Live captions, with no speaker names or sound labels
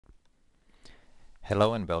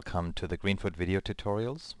Hello and welcome to the Greenfoot video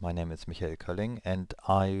tutorials. My name is Michael Kölling and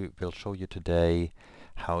I will show you today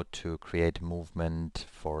how to create movement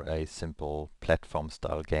for a simple platform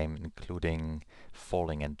style game including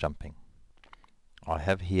falling and jumping. I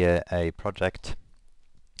have here a project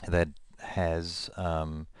that has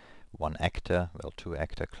one actor, well, two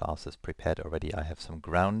actor classes prepared already. I have some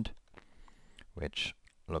ground which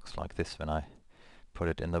looks like this when I put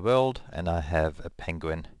it in the world, and I have a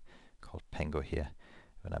penguin called Pengo here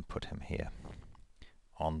when I put him here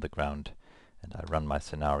on the ground and I run my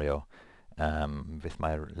scenario with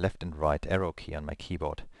my left and right arrow key on my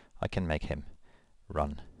keyboard. I can make him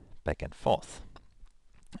run back and forth.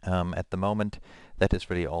 At the moment that is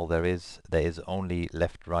really all there is. There is only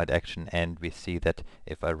left-right action, and we see that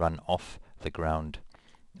if I run off the ground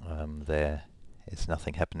there is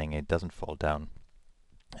nothing happening. It doesn't fall down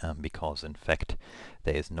because in fact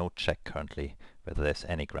there is no check currently whether there's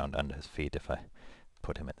any ground under his feet. If I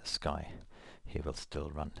put him in the sky, he will still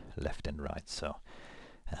run left and right. So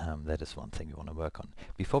that is one thing we want to work on.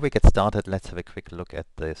 Before we get started, let's have a quick look at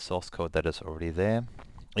the source code that is already there.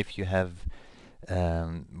 If you have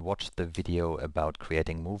watched the video about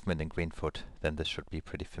creating movement in Greenfoot, then this should be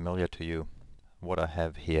pretty familiar to you. What I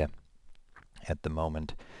have here at the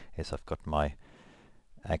moment is I've got my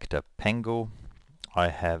actor Pengo. I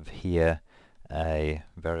have here a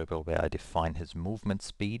variable where I define his movement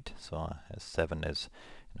speed. So 7 is,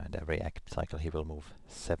 at every act cycle he will move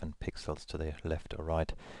 7 pixels to the left or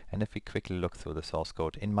right. And if we quickly look through the source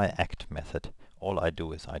code, in my act method, all I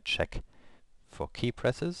do is I check for key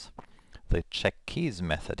presses. The check keys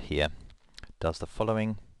method here does the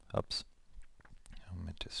following. Oops, I'm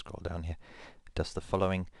going to scroll down here. Does the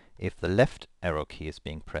following: if the left arrow key is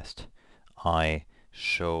being pressed, I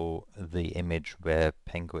show the image where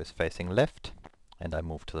Pengo is facing left and I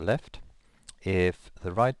move to the left. If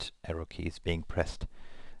the right arrow key is being pressed,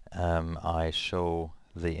 I show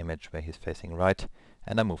the image where he's facing right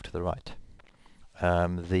and I move to the right.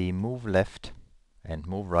 The move left and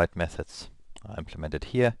move right methods are implemented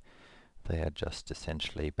here. They are just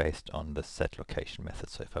essentially based on the set location method.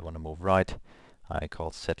 So if I want to move right, I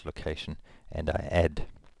call set location and I add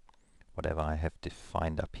whatever I have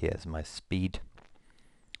defined up here as my speed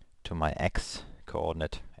to my x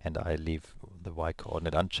coordinate, and I leave the y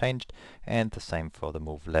coordinate unchanged. And the same for the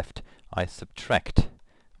move left. I subtract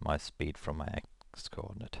my speed from my x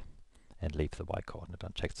coordinate and leave the y coordinate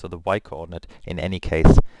unchecked. So the y coordinate in any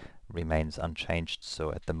case remains unchanged.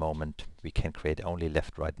 So at the moment we can create only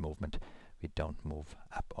left-right movement. We don't move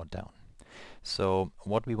up or down. So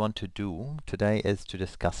what we want to do today is to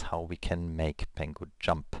discuss how we can make Pengo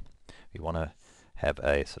jump. We want to have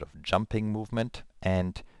a sort of jumping movement,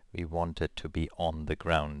 and we want it to be on the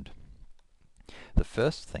ground. The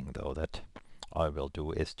first thing though that I will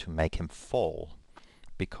do is to make him fall,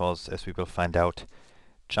 because as we will find out,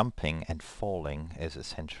 jumping and falling is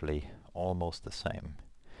essentially almost the same.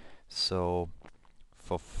 So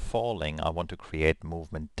for falling I want to create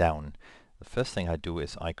movement down. The first thing I do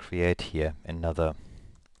is I create here another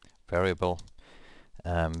variable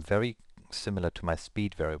very similar to my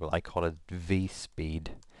speed variable. I call it v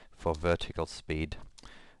speed for vertical speed.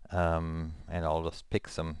 And I'll just pick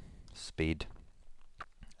some speed,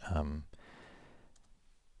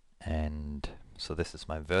 and so this is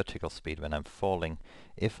my vertical speed when I'm falling.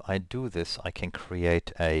 If I do this, I can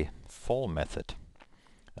create a fall method.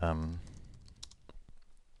 And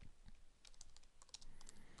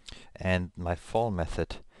my fall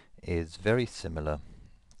method is very similar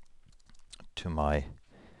to my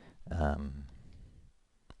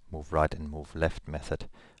move right and move left method.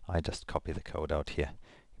 I just copy the code out here,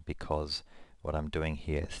 because what I'm doing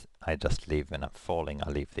here is I just leave, when I'm falling, I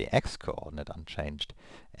leave the x coordinate unchanged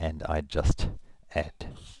and I just add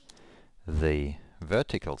the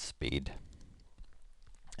vertical speed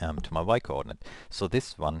to my y coordinate. So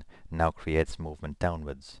this one now creates movement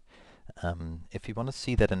downwards. If you want to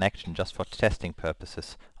see that in action just for testing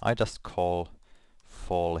purposes, I just call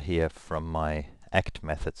fall here from my act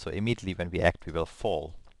method. So immediately when we act we will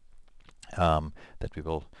fall. That we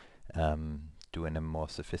will do in a more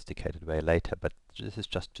sophisticated way later, but this is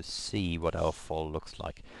just to see what our fall looks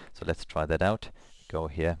like. So let's try that out. Go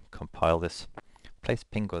here, compile this, place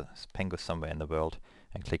Pengo somewhere in the world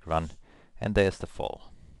and click run, and there's the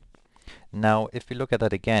fall. Now if we look at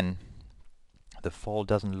that again, the fall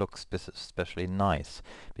doesn't look especially nice,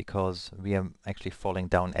 because we are actually falling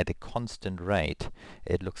down at a constant rate.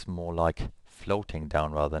 It looks more like floating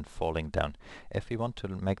down rather than falling down. If we want to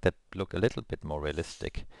make that look a little bit more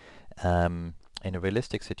realistic, in a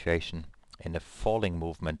realistic situation, in a falling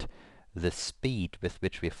movement, the speed with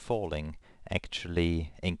which we're falling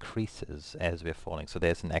actually increases as we're falling. So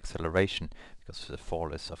there's an acceleration, because the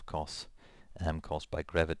fall is of course caused by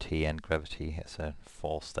gravity, and gravity is a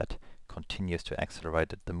force that continues to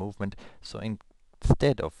accelerate the movement. So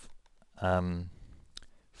instead of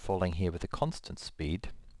falling here with a constant speed,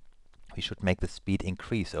 we should make the speed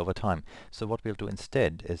increase over time. So what we'll do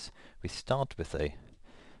instead is we start with a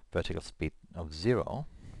vertical speed of 0.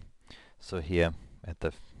 So here at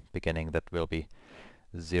the beginning that will be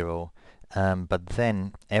 0. But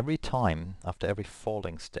then every time, after every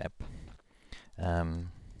falling step,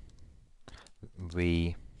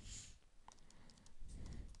 we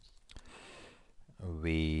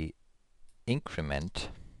increment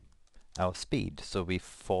our speed. So we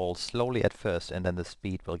fall slowly at first, and then the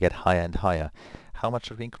speed will get higher and higher. How much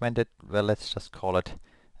should we increment it? Well, let's just call it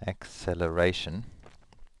acceleration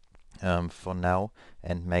for now,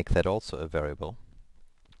 and make that also a variable.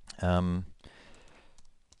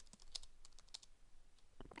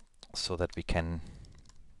 So that we can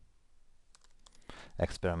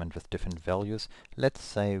experiment with different values. Let's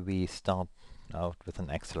say we start out with an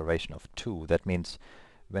acceleration of 2. That means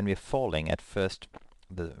when we're falling, at first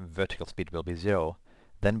the vertical speed will be 0,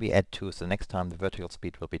 then we add 2, so next time the vertical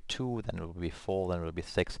speed will be 2, then it will be 4, then it will be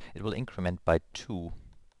 6. It will increment by 2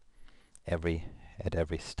 at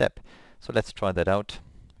every step. So let's try that out.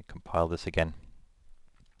 We compile this again.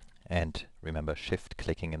 And remember, shift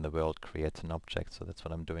clicking in the world creates an object, so that's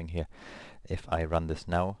what I'm doing here. If I run this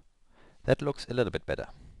now, that looks a little bit better.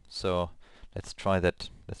 So let's try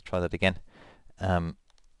that again.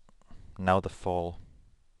 Now the fall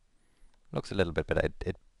looks a little bit better.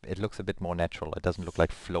 It looks a bit more natural. It doesn't look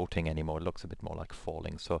like floating anymore. It looks a bit more like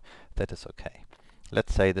falling. So that is okay.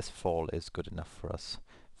 Let's say this fall is good enough for us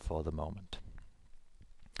for the moment.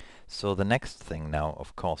 So the next thing now,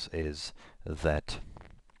 of course, is that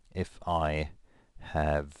if I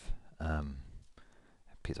have a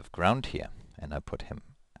piece of ground here and I put him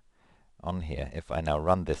on here, if I now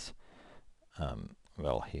run this,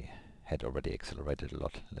 well, he had already accelerated a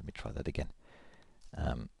lot. Let me try that again.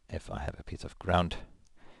 If I have a piece of ground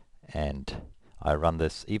and I run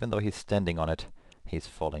this, even though he's standing on it, he's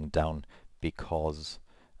falling down, because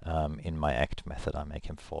in my act method I make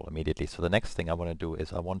him fall immediately. So the next thing I want to do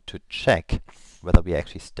is I want to check whether we're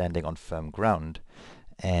actually standing on firm ground,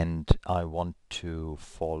 and I want to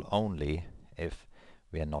fall only if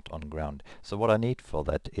we are not on ground. So what I need for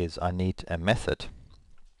that is I need a method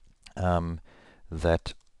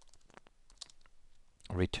that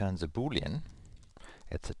returns a Boolean.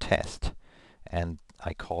 It's a test, and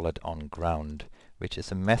I call it onGround, which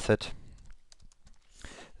is a method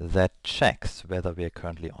that checks whether we are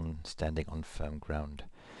currently standing on firm ground.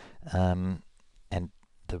 And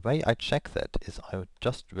the way I check that is I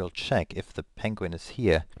just will check if the penguin is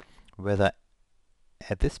here, whether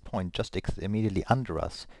at this point just immediately under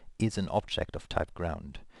us is an object of type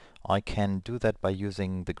ground. I can do that by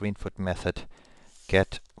using the Greenfoot method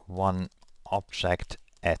get one object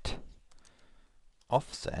at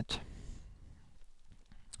offset,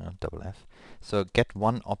 double F. So get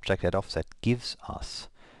one object at offset gives us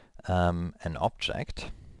an object,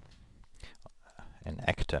 an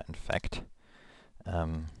actor in fact,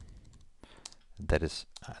 that is,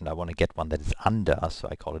 and I want to get one that is under us, so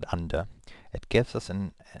I call it under. It gives us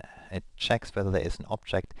it checks whether there is an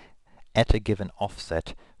object at a given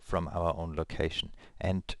offset from our own location.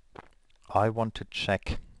 And I want to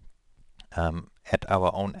check at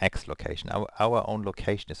our own X location. Our own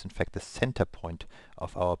location is in fact the center point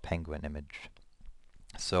of our penguin image.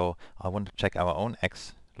 So I want to check our own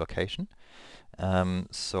X location.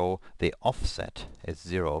 So the offset is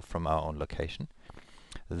 0 from our own location.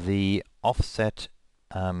 The offset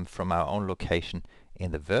from our own location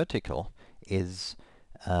in the vertical is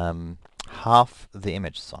half the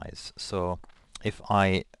image size. So if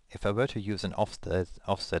I were to use an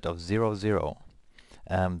offset of 0, 0,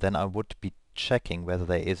 then I would be checking whether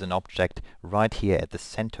there is an object right here at the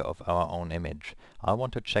center of our own image. I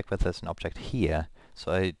want to check whether there's an object here,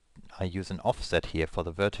 so I use an offset here for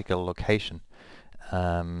the vertical location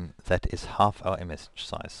that is half our image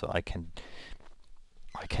size. So I can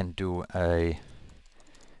do a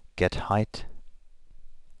get height,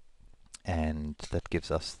 and that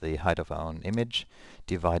gives us the height of our own image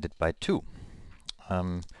divided by 2.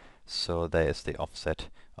 So there is the offset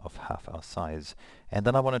of half our size. And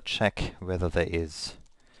then I want to check whether there is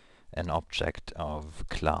an object of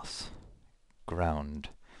class ground.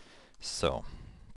 So